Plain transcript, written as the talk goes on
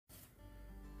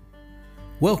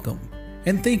Welcome,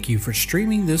 and thank you for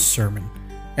streaming this sermon.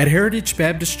 At Heritage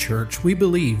Baptist Church, we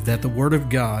believe that the Word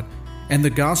of God and the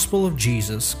gospel of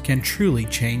Jesus can truly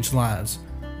change lives.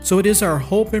 So it is our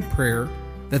hope and prayer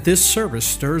that this service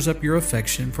stirs up your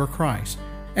affection for Christ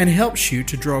and helps you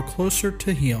to draw closer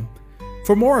to Him.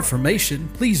 For more information,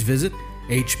 please visit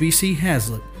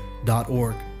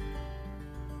hbchazlitt.org.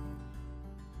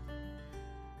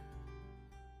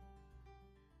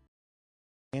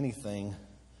 Anything,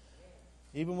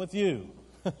 even with you,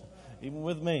 even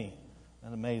with me.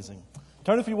 That's amazing.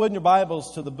 Turn, if you would, in your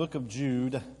Bibles to the book of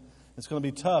Jude. It's going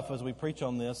to be tough as we preach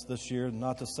on this year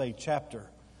not to say chapter,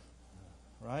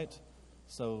 right?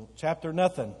 So, chapter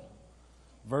nothing,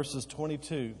 verses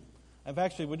 22. And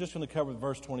actually, we're just going to cover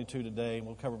verse 22 today.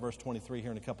 We'll cover verse 23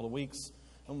 here in a couple of weeks.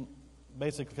 And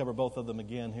basically cover both of them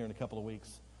again here in a couple of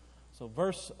weeks. So,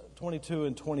 verse 22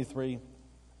 and 23,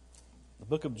 the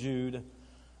book of Jude.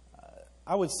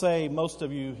 I would say most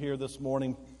of you here this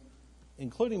morning,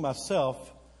 including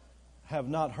myself, have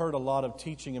not heard a lot of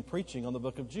teaching and preaching on the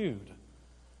book of Jude.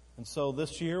 And so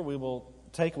this year we'll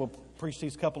preach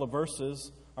these couple of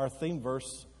verses, our theme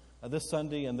verse this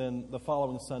Sunday, and then the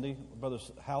following Sunday,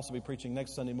 Brother's house will be preaching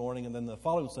next Sunday morning, and then the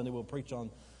following Sunday we'll preach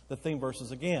on the theme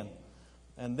verses again.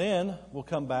 And then we'll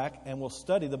come back and we'll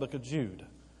study the book of Jude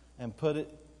and put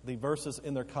the verses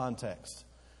in their context.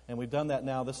 And we've done that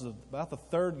now. This is about the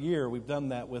third year we've done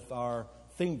that with our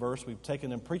theme verse. We've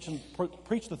taken and preached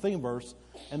the theme verse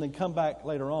and then come back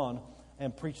later on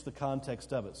and preach the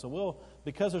context of it. So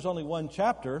because there's only one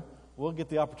chapter, we'll get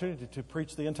the opportunity to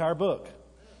preach the entire book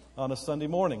on a Sunday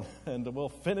morning. And we'll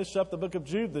finish up the book of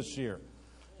Jude this year.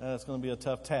 It's going to be a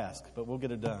tough task, but we'll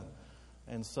get it done.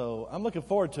 And so I'm looking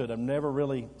forward to it. I've never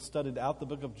really studied out the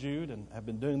book of Jude and have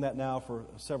been doing that now for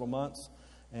several months.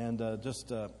 And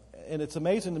and it's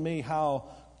amazing to me how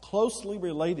closely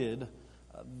related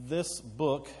this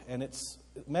book and its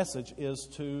message is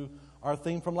to our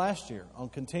theme from last year on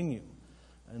continue.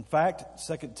 In fact,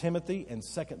 2 Timothy and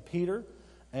 2 Peter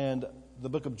and the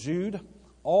book of Jude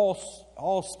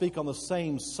all speak on the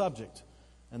same subject,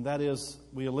 and that is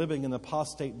we are living in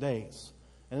apostate days.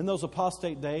 And in those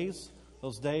apostate days,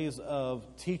 those days of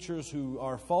teachers who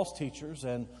are false teachers,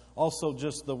 and also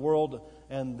just the world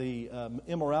and the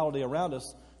immorality around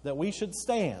us, that we should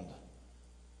stand,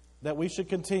 that we should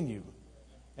continue.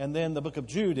 And then the book of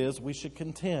Jude is we should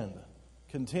contend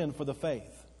for the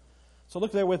faith. So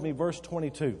look there with me, verse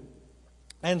 22.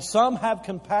 And some have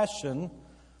compassion,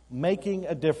 making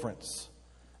a difference,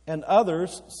 and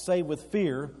others say with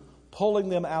fear, pulling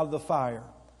them out of the fire,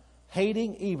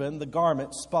 hating even the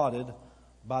garment spotted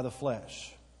by the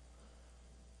flesh.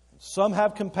 Some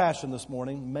have compassion this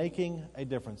morning, making a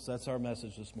difference. That's our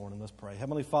message this morning. Let's pray.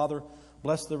 Heavenly Father,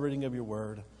 bless the reading of your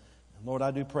word. And Lord,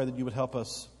 I do pray that you would help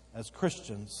us as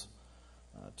Christians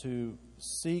to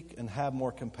seek and have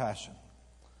more compassion.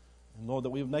 And Lord, that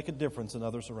we would make a difference in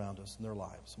others around us in their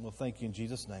lives. And we'll thank you in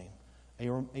Jesus' name.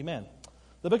 Amen.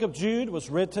 The book of Jude was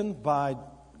written by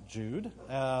Jude,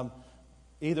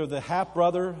 either the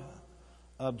half-brother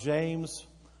of James,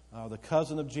 the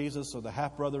cousin of Jesus, or the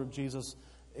half-brother of Jesus.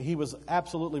 He was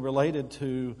absolutely related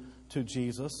to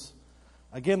Jesus.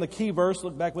 Again, the key verse,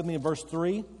 look back with me in verse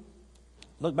 3.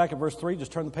 Look back at verse 3,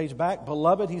 just turn the page back.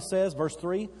 Beloved, he says, verse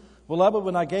 3, Beloved,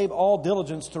 when I gave all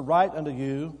diligence to write unto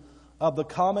you of the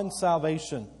common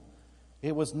salvation,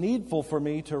 it was needful for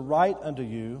me to write unto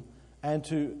you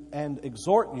and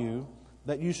exhort you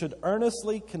that you should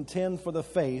earnestly contend for the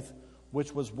faith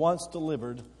which was once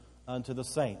delivered unto the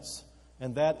saints.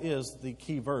 And that is the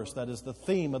key verse. That is the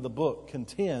theme of the book,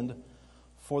 contend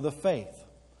for the faith.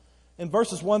 In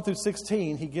verses 1 through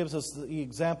 16, he gives us the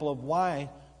example of why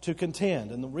to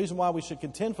contend. And the reason why we should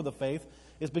contend for the faith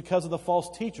is because of the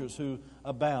false teachers who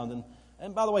abound.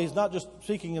 And by the way, he's not just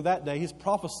speaking of that day, he's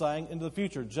prophesying into the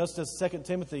future. Just as 2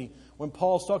 Timothy, when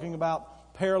Paul's talking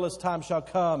about perilous times shall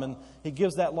come, and he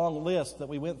gives that long list that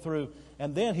we went through.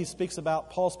 And then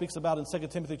Paul speaks about in 2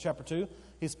 Timothy chapter 2,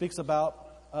 he speaks about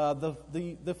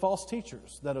the false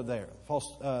teachers that are there.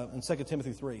 In 2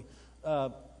 Timothy 3.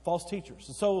 False teachers.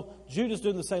 And so Jude is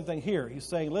doing the same thing here. He's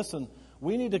saying, listen,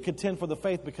 we need to contend for the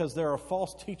faith because there are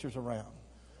false teachers around.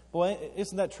 Boy,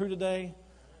 isn't that true today?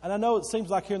 And I know it seems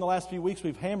like here in the last few weeks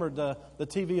we've hammered the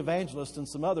TV evangelists and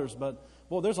some others, but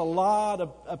well, there's a lot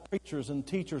of preachers and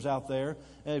teachers out there.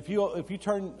 And if you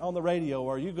turn on the radio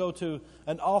or you go to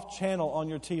an off channel on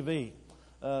your TV,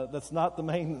 that's not the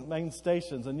main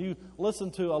stations, and you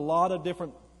listen to a lot of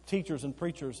different teachers and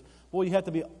preachers, well, you have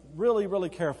to be really, really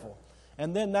careful.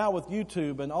 And then now with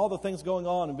YouTube and all the things going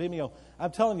on in Vimeo,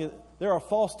 I'm telling you, there are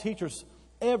false teachers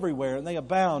everywhere, and they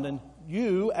abound. And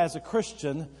you, as a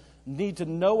Christian, need to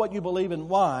know what you believe and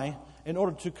why in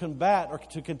order to combat or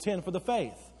to contend for the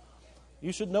faith.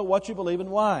 You should know what you believe and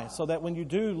why, so that when you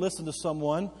do listen to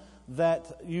someone,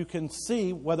 that you can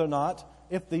see whether or not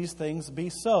if these things be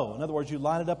so. In other words, you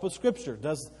line it up with Scripture.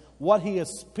 Does what he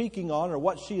is speaking on or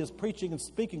what she is preaching and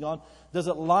speaking on, does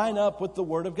it line up with the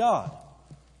Word of God?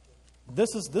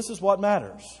 This is what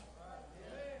matters.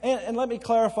 And let me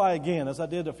clarify again, as I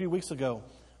did a few weeks ago.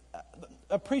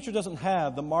 A preacher doesn't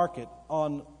have the market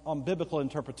on biblical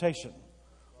interpretation.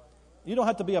 You don't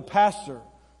have to be a pastor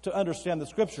to understand the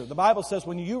Scripture. The Bible says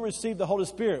when you received the Holy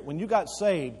Spirit, when you got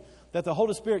saved, that the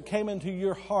Holy Spirit came into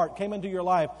your heart, came into your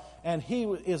life, and He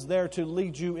is there to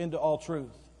lead you into all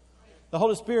truth. The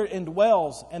Holy Spirit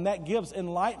indwells, and that gives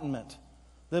enlightenment,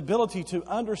 the ability to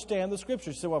understand the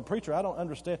Scriptures. You say, well, preacher, I don't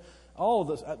understand all of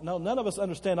this. No, none of us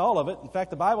understand all of it. In fact,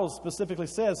 the Bible specifically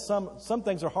says some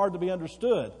things are hard to be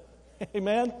understood.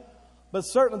 Amen? But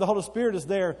certainly the Holy Spirit is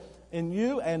there in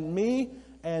you and me,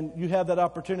 and you have that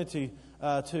opportunity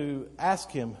to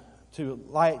ask Him to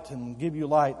light and give you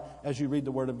light as you read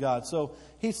the Word of God. So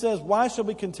he says, why shall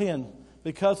we contend?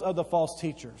 Because of the false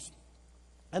teachers.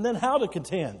 And then how to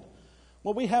contend?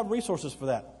 Well, we have resources for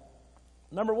that.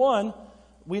 Number one,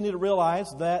 we need to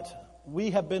realize that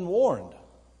we have been warned.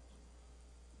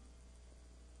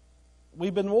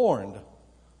 We've been warned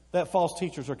that false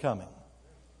teachers are coming.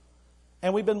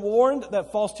 And we've been warned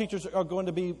that false teachers are going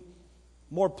to be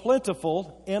more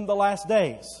plentiful in the last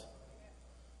days,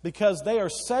 because they are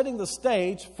setting the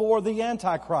stage for the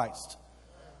Antichrist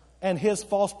and his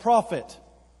false prophet.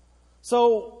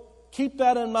 So keep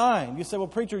that in mind. You say, well,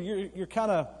 preacher, you're kind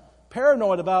of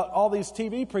paranoid about all these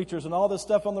TV preachers and all this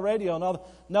stuff on the radio and all.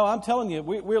 No, I'm telling you,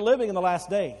 we're living in the last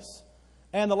days.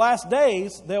 And the last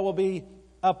days, there will be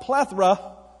a plethora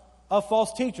of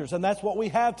false teachers, and that's what we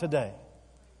have today.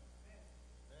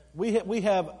 We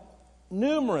have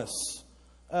numerous,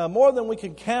 more than we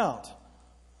can count,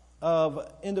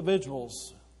 of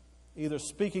individuals either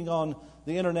speaking on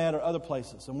the internet or other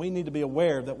places. And we need to be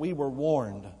aware that we were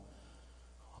warned.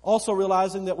 Also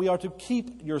realizing that we are to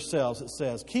keep yourselves, it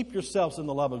says. Keep yourselves in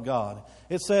the love of God.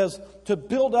 It says to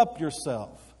build up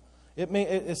yourself.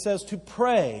 It says to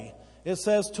pray. It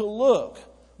says to look.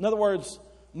 In other words,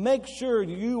 make sure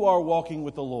you are walking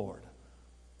with the Lord.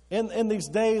 In these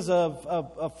days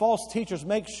of false teachers,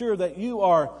 make sure that you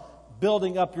are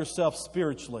building up yourself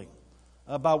spiritually.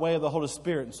 By way of the Holy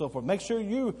Spirit and so forth. Make sure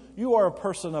you are a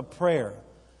person of prayer.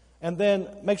 And then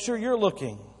make sure you're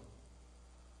looking.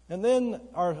 And then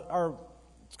our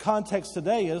context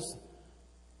today is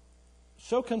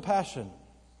show compassion.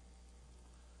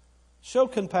 Show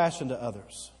compassion to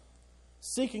others.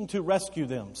 Seeking to rescue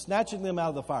them. Snatching them out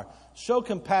of the fire. Show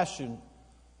compassion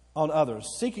on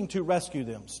others. Seeking to rescue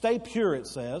them. Stay pure, it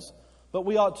says. But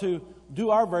we ought to do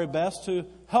our very best to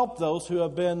help those who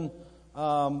have been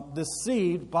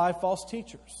deceived by false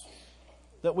teachers.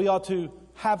 That we ought to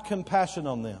have compassion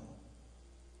on them.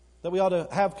 That we ought to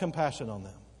have compassion on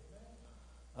them.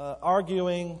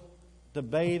 Arguing,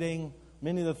 debating,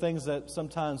 many of the things that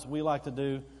sometimes we like to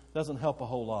do doesn't help a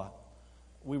whole lot.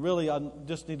 We really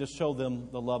just need to show them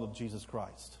the love of Jesus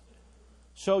Christ.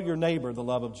 Show your neighbor the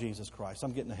love of Jesus Christ.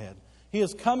 I'm getting ahead. He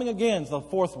is coming again, the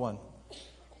fourth one.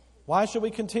 Why should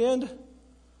we contend?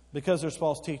 Because there's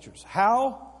false teachers.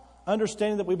 How?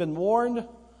 Understanding that we've been warned,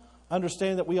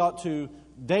 understanding that we ought to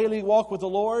daily walk with the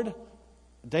Lord,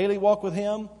 daily walk with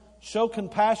Him, show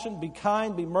compassion, be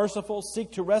kind, be merciful,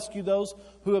 seek to rescue those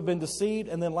who have been deceived,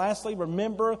 and then lastly,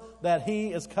 remember that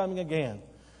He is coming again.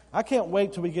 I can't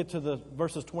wait till we get to the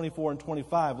verses 24 and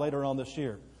 25 later on this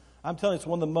year. I'm telling you, it's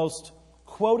one of the most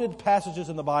quoted passages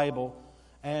in the Bible,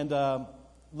 and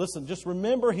listen, just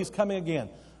remember He's coming again.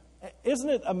 Isn't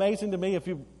it amazing to me, if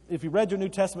you read your New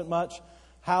Testament much,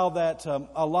 how that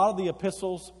a lot of the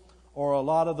epistles or a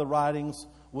lot of the writings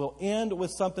will end with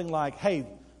something like, hey,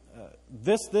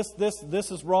 this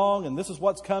is wrong and this is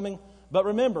what's coming. But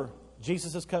remember,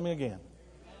 Jesus is coming again.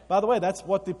 By the way, that's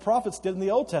what the prophets did in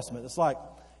the Old Testament. It's like,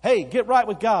 hey, get right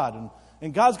with God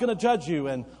and God's going to judge you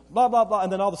and blah, blah, blah.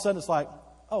 And then all of a sudden it's like,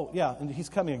 oh, yeah, and He's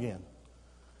coming again.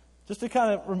 Just to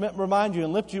kind of remind you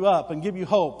and lift you up and give you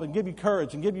hope and give you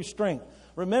courage and give you strength.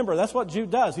 Remember, that's what Jude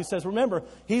does. He says, remember,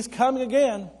 He's coming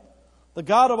again. The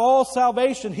God of all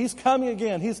salvation, He's coming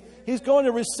again. He's going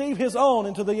to receive His own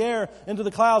into the air, into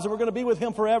the clouds, and we're going to be with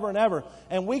Him forever and ever.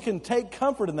 And we can take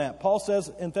comfort in that. Paul says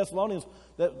in Thessalonians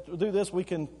that through this we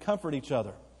can comfort each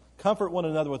other. Comfort one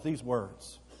another with these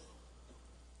words.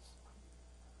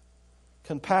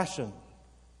 Compassion.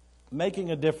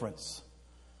 Making a difference.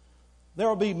 There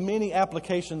will be many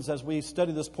applications as we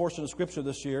study this portion of Scripture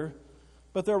this year,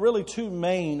 but there are really two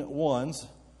main ones.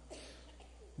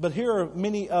 But here are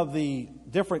many of the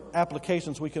different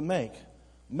applications we can make.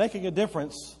 Making a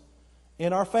difference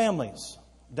in our families.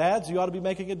 Dads, you ought to be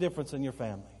making a difference in your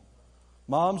family.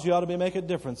 Moms, you ought to be making a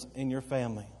difference in your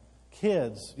family.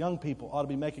 Kids, young people ought to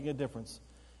be making a difference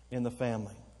in the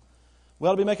family. We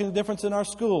ought to be making a difference in our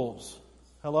schools.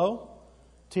 Hello?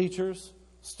 Teachers,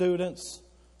 students,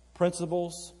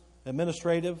 principals,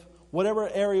 administrative, whatever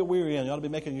area we're in, you ought to be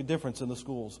making a difference in the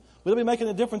schools. We ought to be making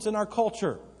a difference in our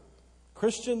culture.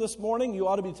 Christian, this morning, you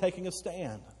ought to be taking a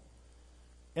stand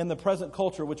in the present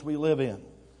culture which we live in.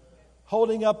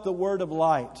 Holding up the word of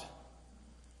light.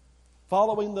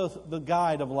 Following the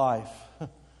guide of life.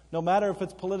 No matter if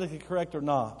it's politically correct or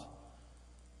not.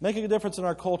 Making a difference in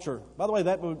our culture. By the way,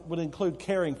 that would include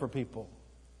caring for people.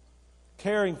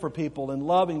 Caring for people and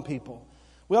loving people.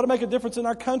 We ought to make a difference in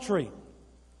our country.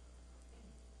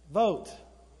 Vote.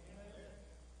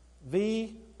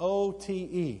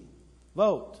 V-O-T-E.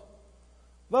 Vote.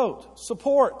 Vote.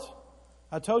 Support.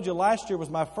 I told you last year was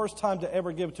my first time to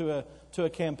ever give to a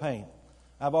campaign.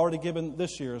 I've already given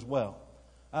this year as well.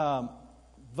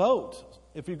 Vote.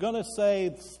 If you're going to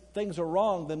say things are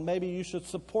wrong, then maybe you should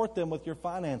support them with your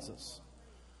finances.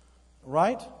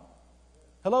 Right?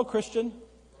 Hello, Christian.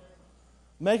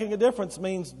 Making a difference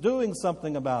means doing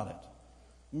something about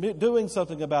it. Doing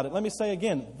something about it. Let me say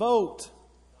again, vote.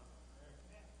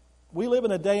 We live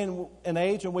in a day and an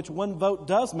age in which one vote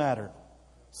does matter.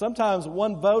 Sometimes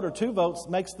one vote or two votes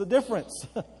makes the difference.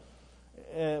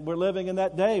 We're living in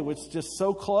that day which is just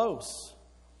so close.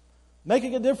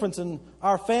 Making a difference in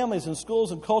our families and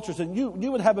schools and cultures. And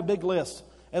you would have a big list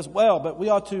as well, but we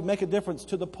ought to make a difference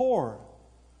to the poor,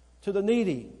 to the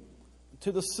needy,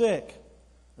 to the sick.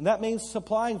 And that means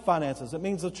supplying finances. It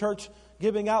means the church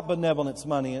giving out benevolence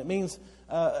money. It means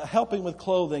helping with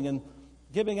clothing and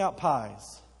giving out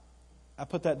pies. I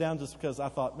put that down just because I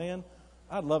thought, man,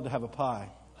 I'd love to have a pie.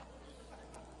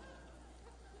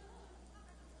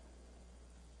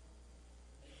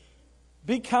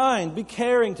 Be kind, be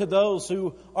caring to those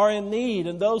who are in need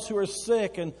and those who are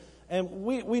sick. And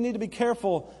we need to be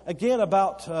careful, again,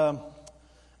 about,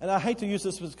 and I hate to use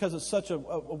this because it's such a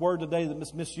word today that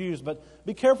is misused, but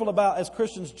be careful about, as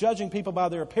Christians, judging people by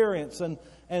their appearance and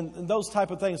those type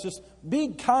of things. Just be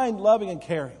kind, loving, and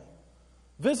caring.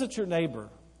 Visit your neighbor.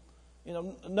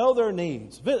 Know their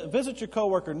needs. Visit your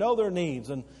coworker, know their needs.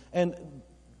 And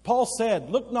Paul said,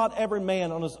 look not every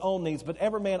man on his own needs, but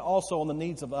every man also on the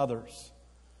needs of others.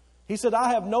 He said,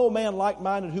 I have no man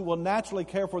like-minded who will naturally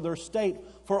care for their state,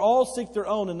 for all seek their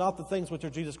own and not the things which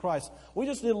are Jesus Christ. We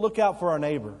just need to look out for our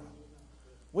neighbor.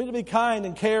 We need to be kind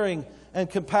and caring and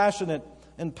compassionate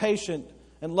and patient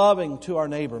and loving to our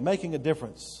neighbor, making a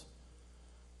difference.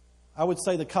 I would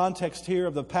say the context here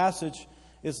of the passage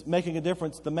is making a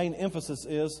difference. The main emphasis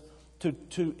is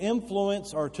to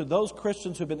influence, or to those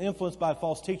Christians who have been influenced by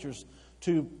false teachers,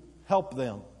 to help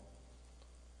them,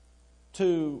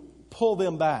 to pull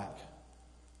them back,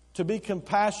 to be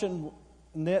compassionate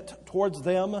towards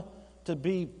them, to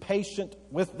be patient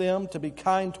with them, to be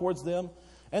kind towards them.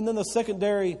 And then the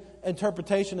secondary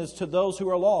interpretation is to those who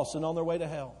are lost and on their way to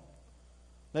hell.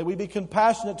 May we be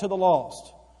compassionate to the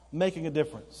lost, making a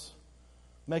difference.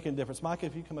 Making a difference. Micah,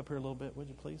 if you come up here a little bit, would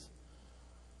you please?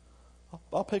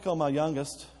 I'll pick on my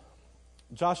youngest.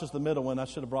 Josh is the middle one. I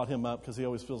should have brought him up because he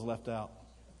always feels left out.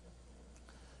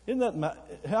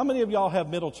 How many of y'all have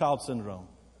middle child syndrome?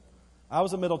 I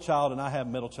was a middle child and I have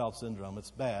middle child syndrome. It's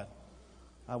bad.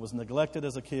 I was neglected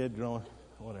as a kid growing,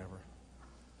 whatever.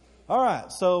 All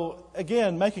right, so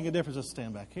again, making a difference. Just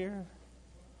stand back here.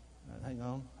 Right, hang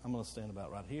on. I'm going to stand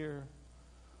about right here.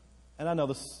 And I know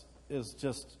this is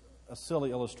just a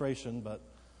silly illustration, but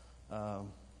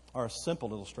or a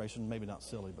simple illustration, maybe not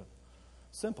silly, but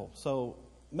simple. So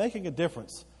making a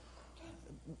difference.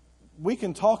 We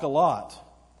can talk a lot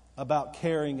about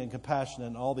caring and compassion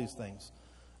and all these things.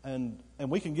 And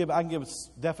I can give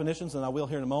definitions, and I will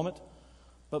here in a moment.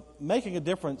 But making a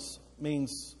difference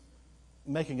means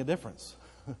making a difference.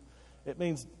 It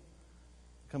means,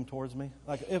 come towards me.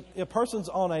 Like if a person's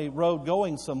on a road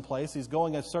going someplace, he's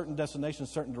going a certain destination, a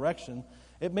certain direction,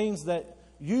 it means that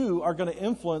you are going to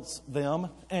influence them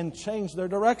and change their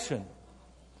direction.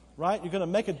 Right? You're going to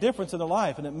make a difference in their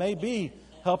life. And it may be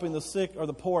helping the sick or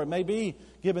the poor. It may be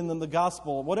giving them the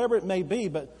gospel. Whatever it may be.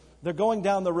 But they're going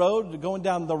down the road. They're going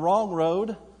down the wrong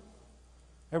road.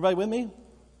 Everybody with me?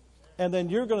 And then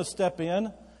you're going to step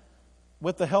in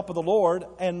with the help of the Lord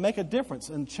and make a difference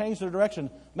and change their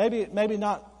direction. Maybe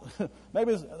not.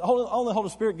 Maybe only the Holy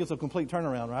Spirit gets a complete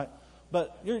turnaround, right?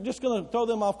 But you're just going to throw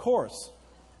them off course.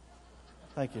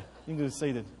 Thank you. You can be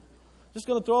seated. Just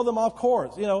going to throw them off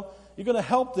course. You're going to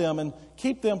help them and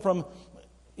keep them from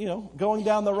going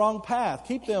down the wrong path.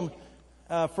 Keep them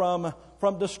from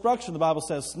destruction, the Bible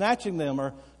says, snatching them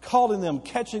or calling them,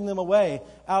 catching them away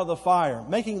out of the fire,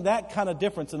 making that kind of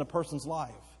difference in a person's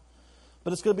life.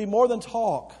 But it's going to be more than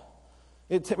talk.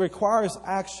 It requires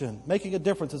action. Making a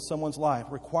difference in someone's life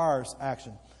requires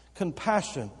action.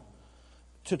 Compassion.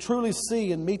 To truly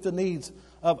see and meet the needs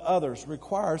of others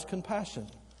requires compassion.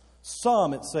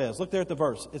 Some, it says, look there at the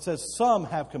verse. It says, some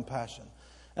have compassion.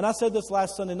 And I said this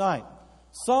last Sunday night.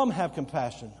 Some have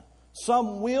compassion.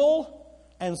 Some will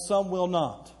and some will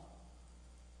not.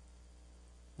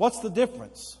 What's the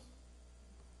difference?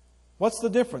 What's the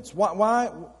difference? Why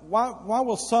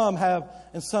will some have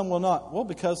and some will not? Well,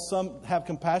 because some have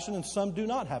compassion and some do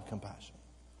not have compassion.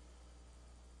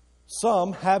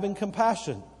 Some having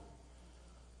compassion,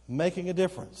 making a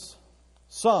difference.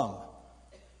 Some.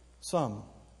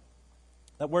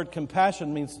 That word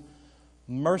compassion means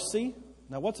mercy.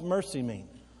 Now, what's mercy mean?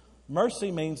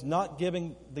 Mercy means not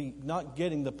getting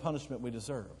the punishment we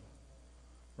deserve.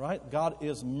 Right? God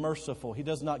is merciful. He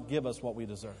does not give us what we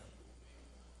deserve.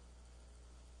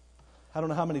 I don't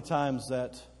know how many times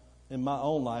that in my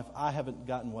own life I haven't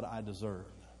gotten what I deserved.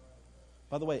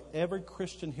 By the way, every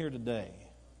Christian here today,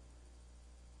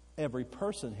 every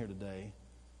person here today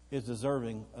is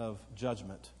deserving of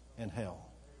judgment and hell.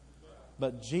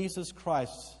 But Jesus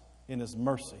Christ in His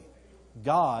mercy,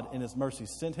 God in His mercy,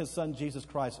 sent His Son Jesus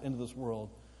Christ into this world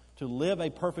to live a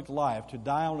perfect life, to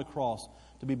die on the cross,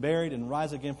 to be buried and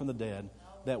rise again from the dead,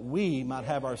 that we might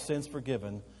have our sins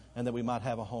forgiven and that we might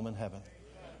have a home in heaven.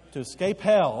 To escape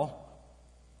hell,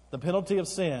 the penalty of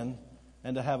sin,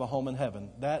 and to have a home in heaven.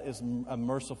 That is a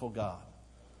merciful God.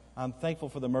 I'm thankful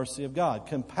for the mercy of God.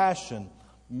 Compassion,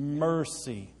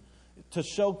 mercy. To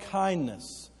show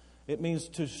kindness. It means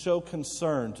to show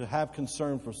concern, to have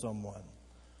concern for someone.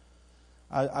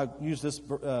 I used this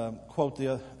quote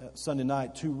the Sunday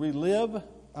night. To relieve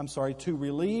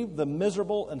the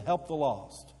miserable and help the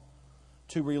lost.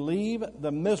 To relieve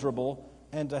the miserable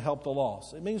and to help the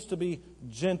lost. It means to be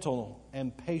gentle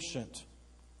and patient.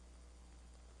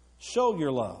 Show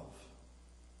your love.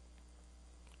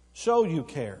 Show you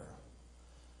care.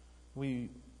 We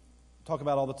talk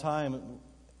about all the time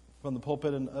from the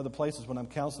pulpit and other places when I'm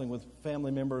counseling with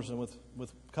family members and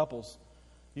with couples.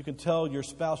 You can tell your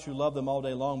spouse you love them all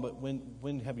day long, but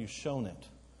when have you shown it?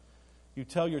 You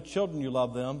tell your children you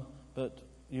love them, but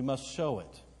you must show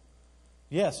it.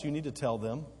 Yes, you need to tell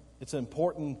them. It's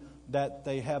important that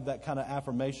they have that kind of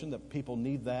affirmation, that people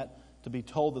need that, to be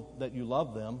told that you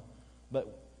love them.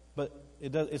 But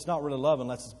it's not really love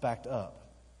unless it's backed up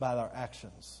by our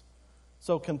actions.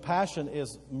 So compassion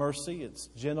is mercy, it's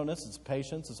gentleness, it's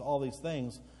patience, it's all these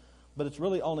things. But it's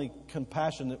really only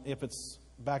compassion if it's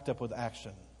backed up with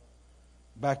action.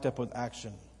 Backed up with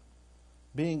action.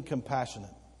 Being compassionate.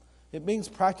 It means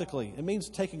practically, it means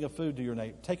taking food to your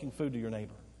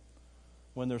neighbor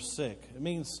when they're sick. It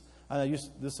means, I use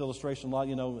this illustration a lot,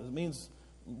 it means,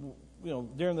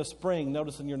 during the spring,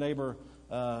 noticing your neighbor,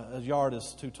 a yard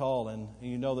is too tall and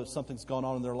you know that something's going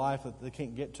on in their life that they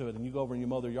can't get to it, and you go over and you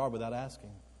mow their yard without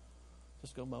asking.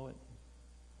 Just go mow it.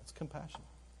 That's compassion.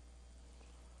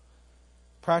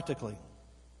 Practically,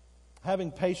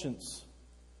 having patience.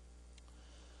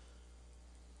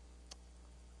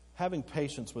 Having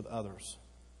patience with others.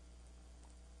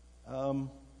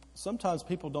 Sometimes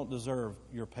people don't deserve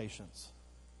your patience.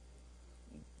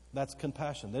 That's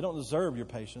compassion. They don't deserve your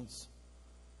patience,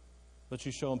 but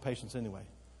you show them patience anyway.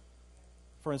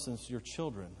 For instance, your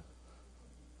children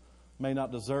may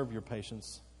not deserve your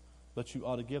patience, but you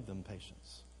ought to give them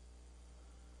patience.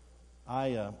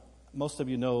 Most of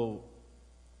you know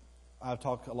I've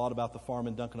talked a lot about the farm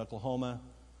in Duncan, Oklahoma.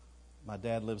 My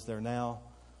dad lives there now.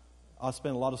 I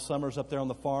spent a lot of summers up there on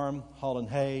the farm, hauling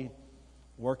hay,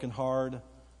 working hard,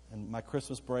 and my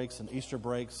Christmas breaks and Easter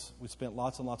breaks, we spent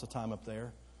lots and lots of time up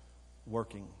there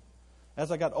working.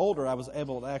 As I got older, I was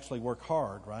able to actually work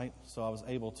hard, right? So I was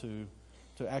able to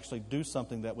actually do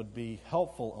something that would be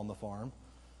helpful on the farm.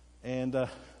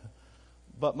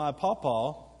 But my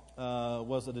pawpaw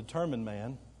was a determined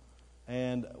man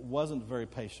and wasn't very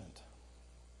patient.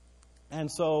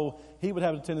 And so he would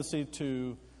have a tendency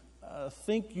to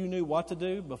think you knew what to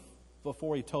do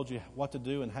before he told you what to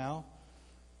do and how.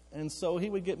 And so he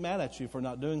would get mad at you for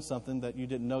not doing something that you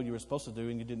didn't know you were supposed to do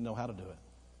and you didn't know how to do it.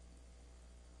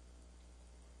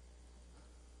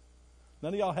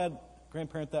 None of y'all had a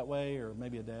grandparent that way, or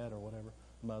maybe a dad or whatever,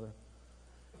 mother.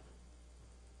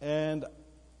 And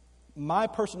my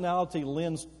personality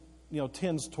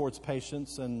tends towards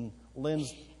patience and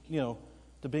lends,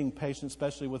 to being patient,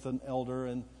 especially with an elder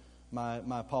and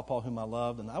my pawpaw whom I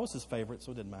loved. And I was his favorite,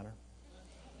 so it didn't matter.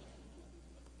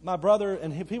 my brother,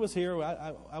 and if he was here,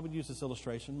 I would use this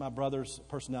illustration. My brother's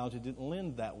personality didn't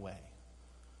lend that way.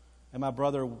 And my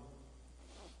brother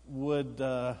would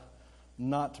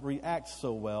not react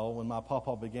so well when my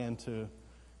papa began to,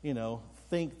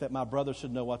 think that my brother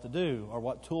should know what to do or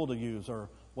what tool to use or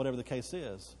whatever the case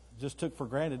is. Just took for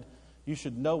granted you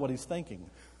should know what he's thinking.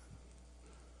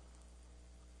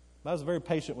 I was very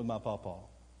patient with my papa.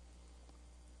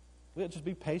 We had to just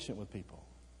be patient with people,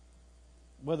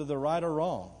 whether they're right or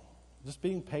wrong. Just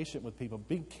being patient with people,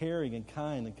 being caring and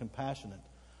kind and compassionate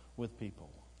with people.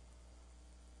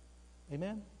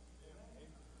 Amen?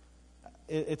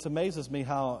 It amazes me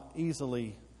how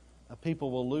easily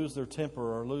people will lose their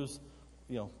temper or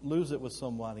lose it with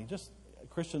somebody. Just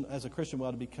as a Christian, we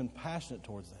ought to be compassionate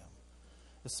towards them,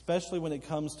 especially when it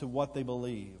comes to what they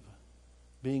believe.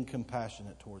 Being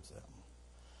compassionate towards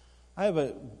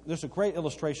them. There's a great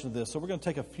illustration of this, so we're going to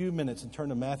take a few minutes and turn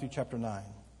to Matthew chapter 9.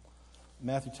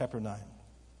 Matthew chapter 9.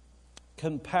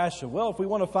 Compassion. Well, if we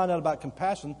want to find out about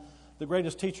compassion, the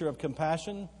greatest teacher of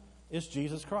compassion is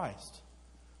Jesus Christ.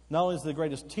 Not only is the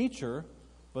greatest teacher,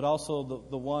 but also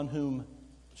the one whom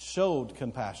showed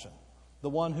compassion.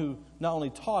 The one who not only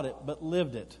taught it, but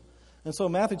lived it. And so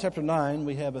in Matthew chapter 9,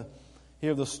 we have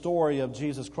here the story of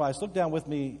Jesus Christ. Look down with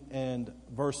me in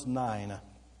verse 9.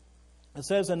 It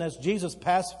says, "And as Jesus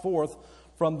passed forth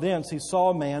from thence, he saw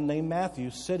a man named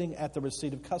Matthew sitting at the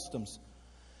receipt of customs.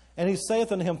 And he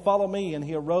saith unto him, Follow me. And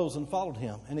he arose and followed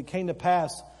him. And it came to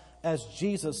pass, as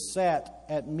Jesus sat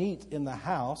at meat in the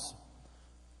house,"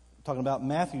 talking about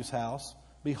Matthew's house,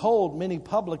 "behold, many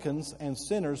publicans and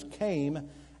sinners came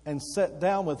and sat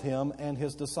down with him and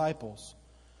his disciples.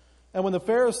 And when the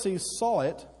Pharisees saw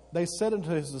it, they said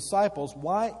unto his disciples,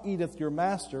 Why eateth your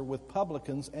master with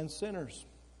publicans and sinners?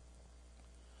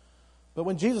 But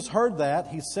when Jesus heard that,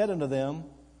 he said unto them,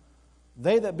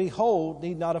 They that be whole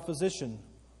need not a physician,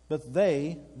 but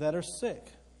they that are sick.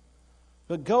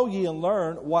 But go ye and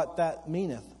learn what that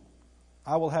meaneth.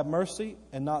 I will have mercy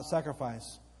and not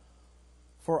sacrifice.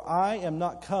 For I am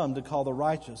not come to call the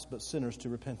righteous, but sinners to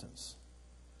repentance."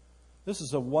 This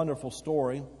is a wonderful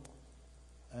story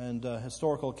and a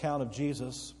historical account of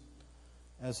Jesus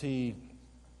as he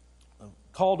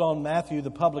called on Matthew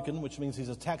the publican, which means he's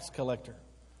a tax collector.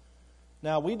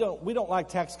 Now, we don't like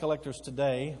tax collectors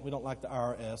today. We don't like the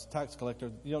IRS. Tax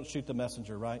collector, you don't shoot the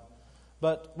messenger, right?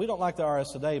 But we don't like the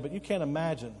IRS today, but you can't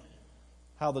imagine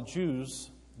how the Jews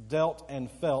dealt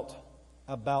and felt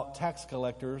about tax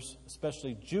collectors,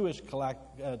 especially Jewish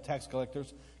tax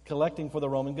collectors, collecting for the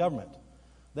Roman government.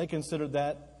 They considered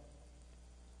that,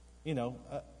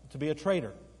 to be a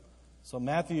traitor. So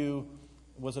Matthew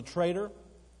was a traitor.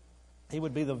 He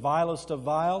would be the vilest of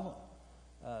vile.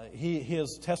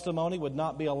 His testimony would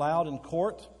not be allowed in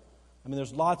court. I mean,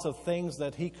 there's lots of things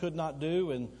that he could not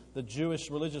do in the Jewish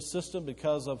religious system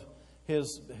because of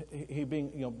he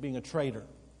being a traitor.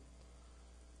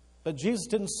 But Jesus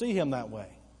didn't see him that way.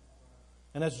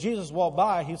 And as Jesus walked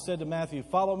by, he said to Matthew,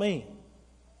 "Follow me."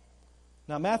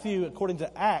 Now, Matthew, according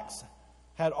to Acts,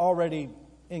 had already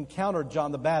encountered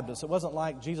John the Baptist. It wasn't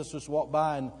like Jesus just walked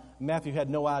by and Matthew had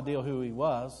no idea who he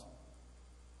was.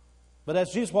 But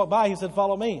as Jesus walked by, he said,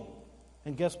 "Follow me."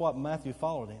 And guess what? Matthew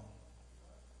followed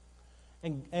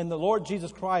him. And the Lord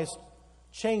Jesus Christ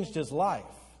changed his life,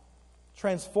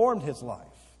 transformed his life.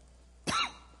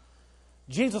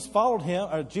 Jesus followed him,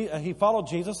 or he followed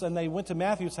Jesus, and they went to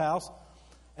Matthew's house,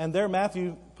 and there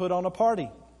Matthew put on a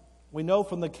party. We know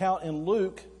from the account in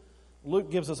Luke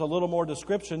gives us a little more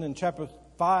description in chapter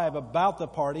 5 about the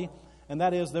party, and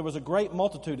that is there was a great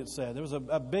multitude, it said. There was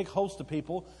a big host of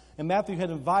people, and Matthew had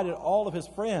invited all of his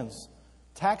friends,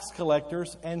 tax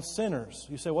collectors and sinners.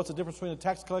 You say, what's the difference between a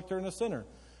tax collector and a sinner?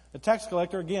 A tax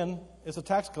collector, again, is a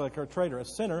tax collector, a traitor. A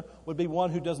sinner would be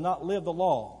one who does not live the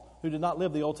law, who did not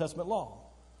live the Old Testament law.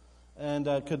 And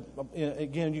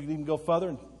again, you can even go further,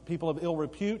 and people of ill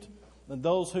repute, and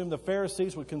those whom the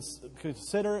Pharisees would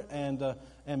consider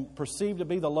and perceive to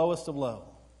be the lowest of low.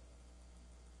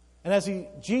 And as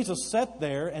Jesus sat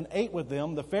there and ate with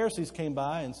them, the Pharisees came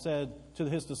by and said to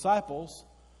his disciples,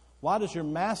 "Why does your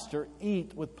master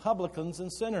eat with publicans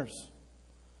and sinners?"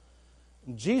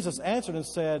 And Jesus answered and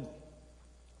said,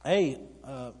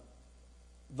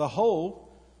 the whole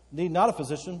need not a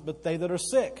physician, but they that are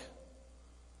sick.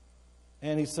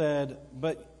 And he said,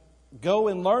 "But go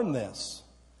and learn this."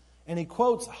 And he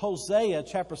quotes Hosea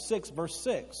chapter 6, verse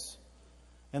 6.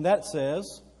 And that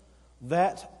says,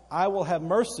 "That I will have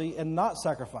mercy and not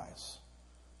sacrifice.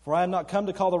 For I am not come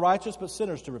to call the righteous, but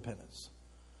sinners to repentance."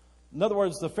 In other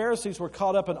words, the Pharisees were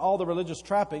caught up in all the religious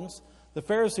trappings. The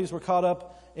Pharisees were caught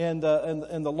up in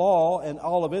the law and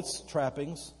all of its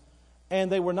trappings.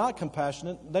 And they were not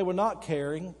compassionate. They were not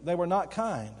caring. They were not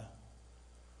kind.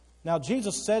 Now,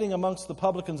 Jesus sitting amongst the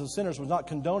publicans and sinners was not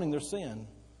condoning their sin.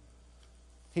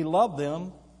 He loved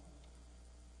them,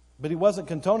 but he wasn't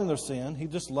condoning their sin. He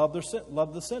just loved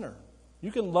the sinner.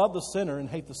 You can love the sinner and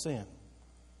hate the sin.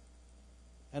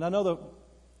 And I know the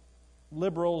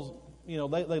liberals,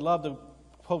 they love to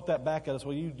quote that back at us.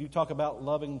 Well, you talk about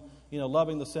loving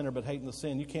the sinner but hating the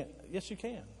sin. You can't. Yes, you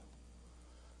can.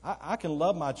 I can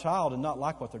love my child and not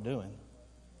like what they're doing.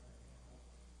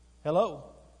 Hello.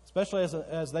 Especially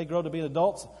as they grow to be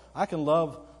adults, I can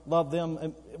love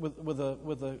them with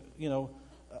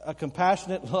a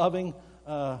compassionate, loving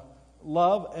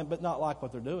love, but not like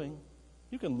what they're doing.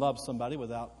 You can love somebody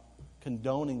without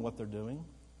condoning what they're doing.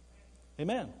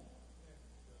 Amen. And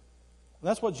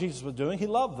that's what Jesus was doing. He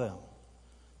loved them.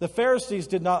 The Pharisees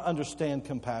did not understand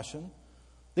compassion.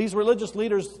 These religious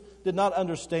leaders did not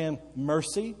understand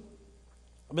mercy.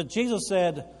 But Jesus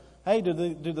said, hey, do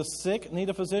the sick need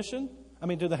a physician?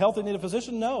 Do the healthy need a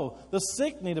physician? No. The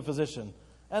sick need a physician.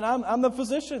 And I'm the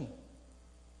physician.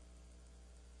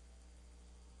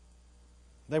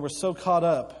 They were so caught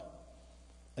up,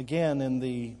 again, in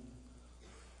the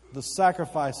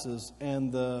sacrifices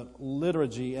and the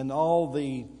liturgy and all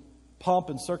the pomp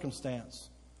and circumstance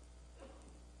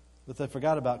that they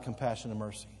forgot about compassion and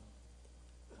mercy.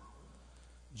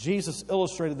 Jesus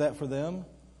illustrated that for them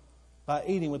by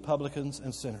eating with publicans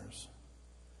and sinners.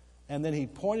 And then he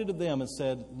pointed to them and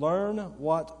said, learn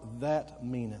what that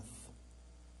meaneth.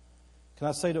 Can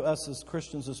I say to us as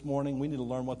Christians this morning, we need to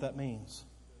learn what that means.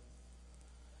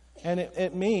 And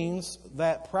it means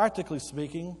that, practically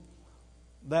speaking,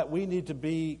 that we need to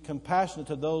be compassionate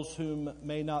to those whom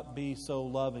may not be so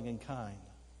loving and kind.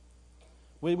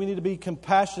 We need to be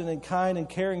compassionate and kind and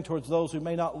caring towards those who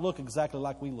may not look exactly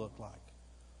like we look like.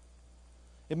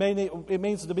 It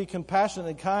means to be compassionate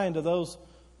and kind to those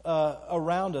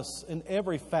around us in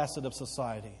every facet of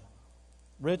society.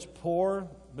 Rich, poor,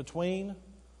 between,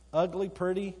 ugly,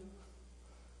 pretty,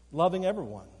 loving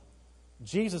everyone.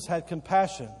 Jesus had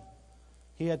compassion.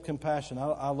 He had compassion.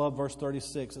 I love verse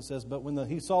 36. It says, but when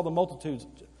he saw the multitudes,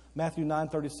 Matthew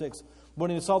 9:36,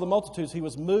 when he saw the multitudes, he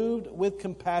was moved with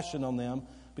compassion on them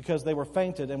because they were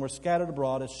fainted and were scattered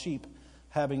abroad as sheep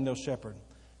having no shepherd.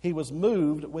 He was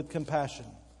moved with compassion.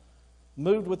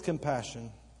 Moved with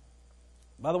compassion.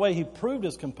 By the way, he proved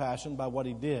his compassion by what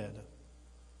he did.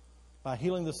 By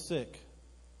healing the sick.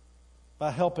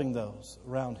 By helping those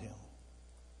around him.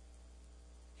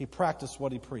 He practiced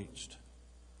what he preached.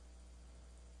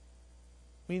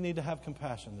 We need to have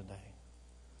compassion today.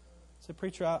 I said,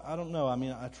 preacher, I don't know.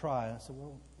 I try. I said,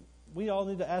 well, we all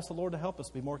need to ask the Lord to help us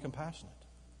be more compassionate.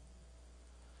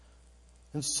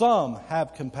 And some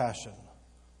have compassion,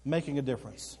 making a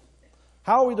difference.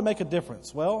 How are we to make a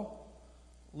difference? Well,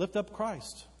 lift up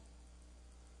Christ.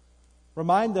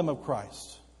 Remind them of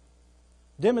Christ.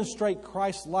 Demonstrate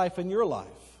Christ's life in your life.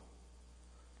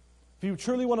 If you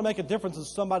truly want to make a difference in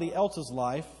somebody else's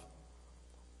life,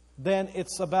 then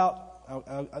it's about,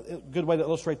 a good way to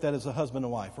illustrate that is a husband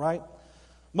and wife, right?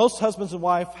 Most husbands and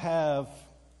wives have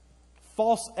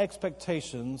false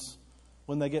expectations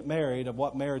when they get married of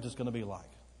what marriage is going to be like.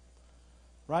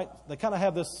 Right? They kind of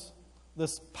have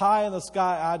this pie in the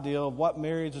sky ideal of what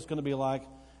marriage is going to be like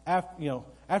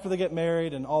after they get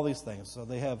married and all these things.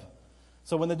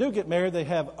 So when they do get married, they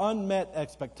have unmet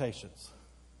expectations.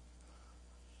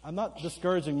 I'm not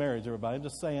discouraging marriage, everybody. I'm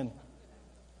just saying,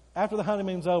 after the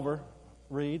honeymoon's over,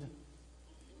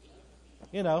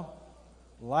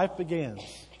 life begins.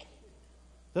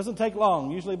 Doesn't take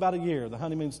long, usually about a year. The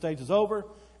honeymoon stage is over,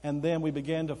 and then we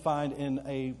begin to find in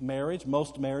a marriage,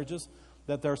 most marriages,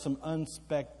 that there are some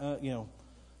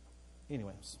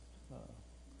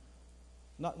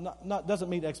doesn't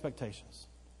meet expectations.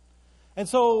 And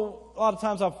so a lot of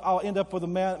times I'll end up with a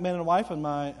man and a wife in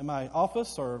my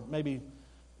office or maybe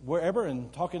wherever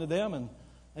and talking to them, and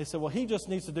they say, well, he just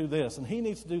needs to do this and he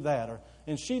needs to do that,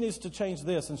 and she needs to change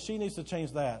this and she needs to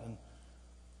change that. And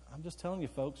I'm just telling you,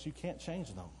 folks, you can't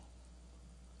change them.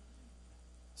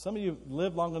 Some of you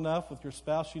live long enough with your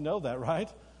spouse, you know that, right?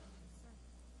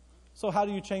 So how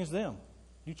do you change them?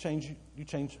 You change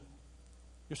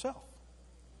yourself.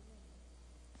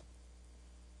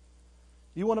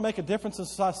 You want to make a difference in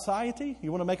society?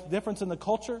 You want to make a difference in the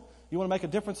culture? You want to make a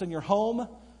difference in your home?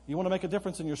 You want to make a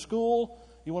difference in your school?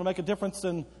 You want to make a difference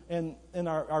in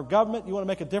our government? You want to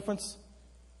make a difference?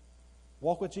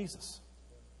 Walk with Jesus.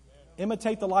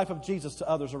 Imitate the life of Jesus to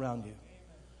others around you.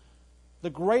 The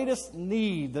greatest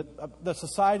need that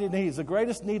society needs, the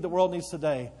greatest need the world needs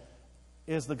today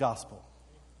is the gospel.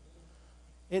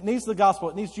 It needs the gospel.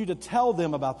 It needs you to tell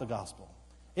them about the gospel.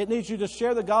 It needs you to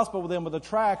share the gospel with them with a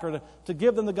tract, or to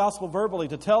give them the gospel verbally,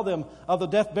 to tell them of the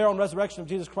death, burial, and resurrection of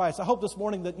Jesus Christ. I hope this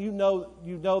morning that you know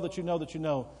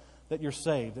that you're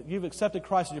saved, that you've accepted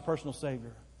Christ as your personal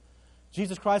Savior.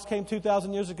 Jesus Christ came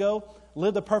 2,000 years ago,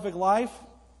 lived a perfect life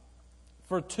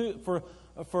for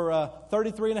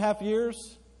 33 and a half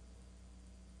years,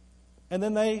 and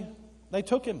then they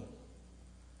took Him,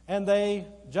 and they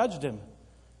judged Him,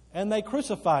 and they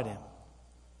crucified Him.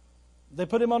 They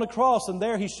put Him on a cross, and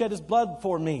there He shed His blood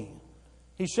for me.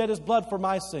 He shed His blood for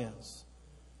my sins.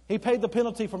 He paid the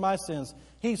penalty for my sins.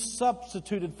 He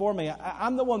substituted for me.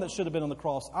 I'm the one that should have been on the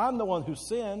cross. I'm the one who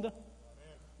sinned.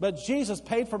 But Jesus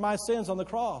paid for my sins on the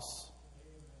cross.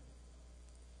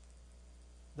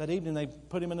 That evening they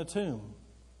put Him in a tomb.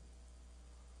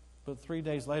 But 3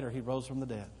 days later He rose from the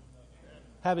dead,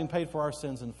 having paid for our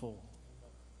sins in full.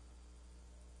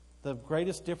 The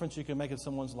greatest difference you can make in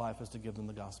someone's life is to give them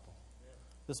the gospel.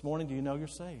 This morning, do you know you're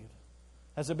saved?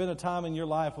 Has there been a time in your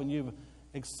life when you've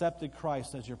accepted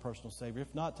Christ as your personal Savior?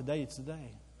 If not, today it's the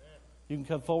day. You can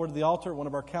come forward to the altar. One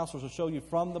of our counselors will show you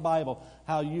from the Bible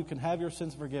how you can have your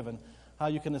sins forgiven, how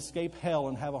you can escape hell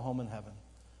and have a home in heaven.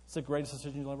 It's the greatest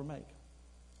decision you'll ever make.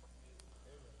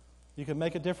 You can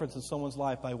make a difference in someone's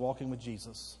life by walking with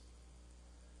Jesus.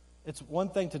 It's one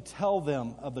thing to tell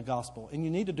them of the gospel, and you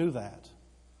need to do that.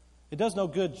 It does no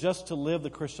good just to live the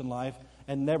Christian life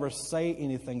and never say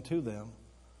anything to them.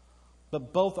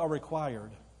 But both are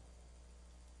required.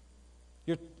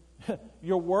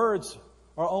 Your words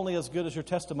are only as good as your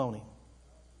testimony.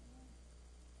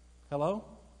 Hello?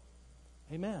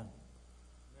 Amen.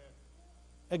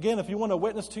 Again, if you want to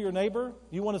witness to your neighbor,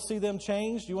 you want to see them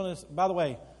changed, by the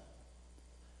way,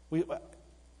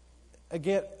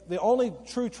 again, the only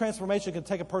true transformation can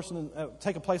take a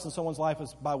place in someone's life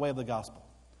is by way of the gospel.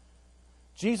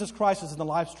 Jesus Christ is in the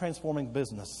life's transforming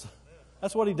business.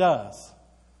 That's what He does.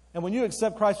 And when you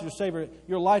accept Christ as your Savior,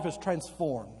 your life is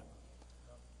transformed.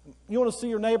 You want to see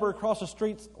your neighbor across the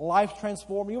street, life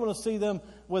transformed. You want to see them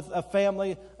with a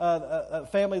family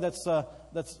that's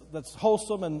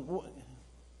wholesome, and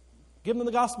give them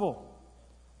the gospel,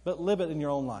 but live it in your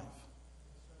own life.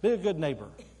 Be a good neighbor.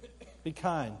 Be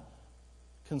kind,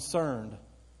 concerned,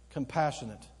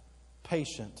 compassionate,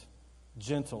 patient,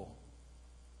 gentle.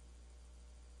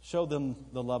 Show them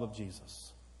the love of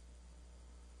Jesus.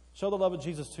 Show the love of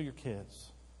Jesus to your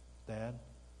kids, Dad.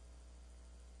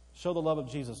 Show the love of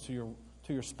Jesus to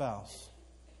your spouse.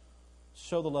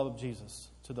 Show the love of Jesus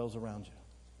to those around you.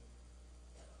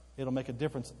 It'll make a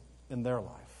difference in their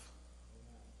life.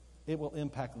 It will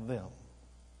impact them.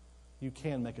 You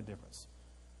can make a difference.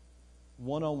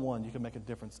 One-on-one, you can make a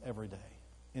difference every day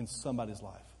in somebody's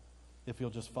life if you'll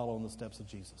just follow in the steps of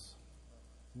Jesus.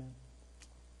 Amen.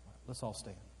 All right, let's all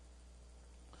stand.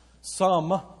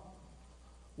 Some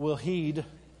will heed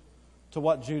to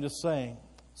what Jude is saying.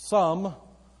 Some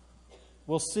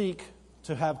will seek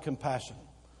to have compassion.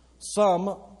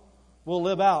 Some will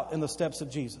live out in the steps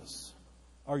of Jesus.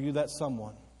 Are you that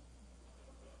someone?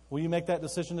 Will you make that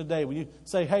decision today? Will you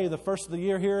say, hey, the first of the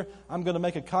year here, I'm going to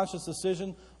make a conscious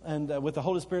decision, and with the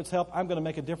Holy Spirit's help, I'm going to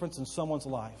make a difference in someone's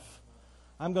life.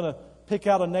 I'm going to pick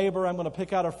out a neighbor. I'm going to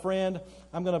pick out a friend.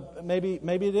 I'm going to,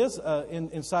 maybe it is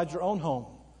inside your own home.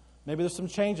 Maybe there's some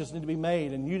changes that need to be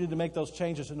made, and you need to make those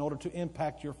changes in order to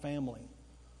impact your family.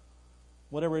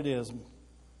 Whatever it is,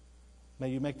 may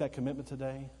you make that commitment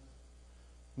today.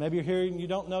 Maybe you're here and you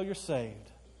don't know you're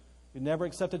saved. You never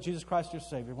accepted Jesus Christ as your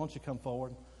Savior. Won't you come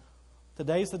forward?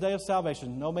 Today's the day of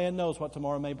salvation. No man knows what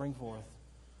tomorrow may bring forth.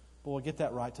 But we'll get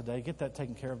that right today. Get that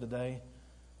taken care of today.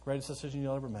 Greatest decision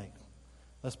you'll ever make.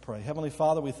 Let's pray. Heavenly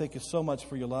Father, we thank you so much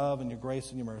for your love and your grace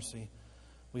and your mercy.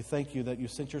 We thank you that you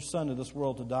sent your Son to this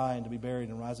world to die and to be buried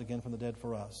and rise again from the dead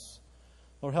for us.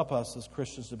 Lord, help us as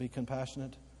Christians to be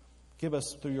compassionate. Give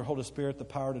us, through your Holy Spirit, the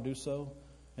power to do so.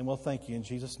 And we'll thank you in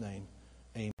Jesus' name.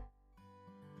 Amen.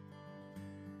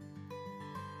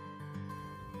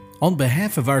 On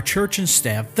behalf of our church and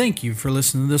staff, thank you for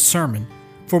listening to this sermon.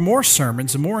 For more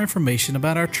sermons and more information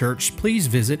about our church, please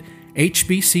visit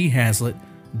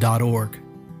hbchazlitt.org.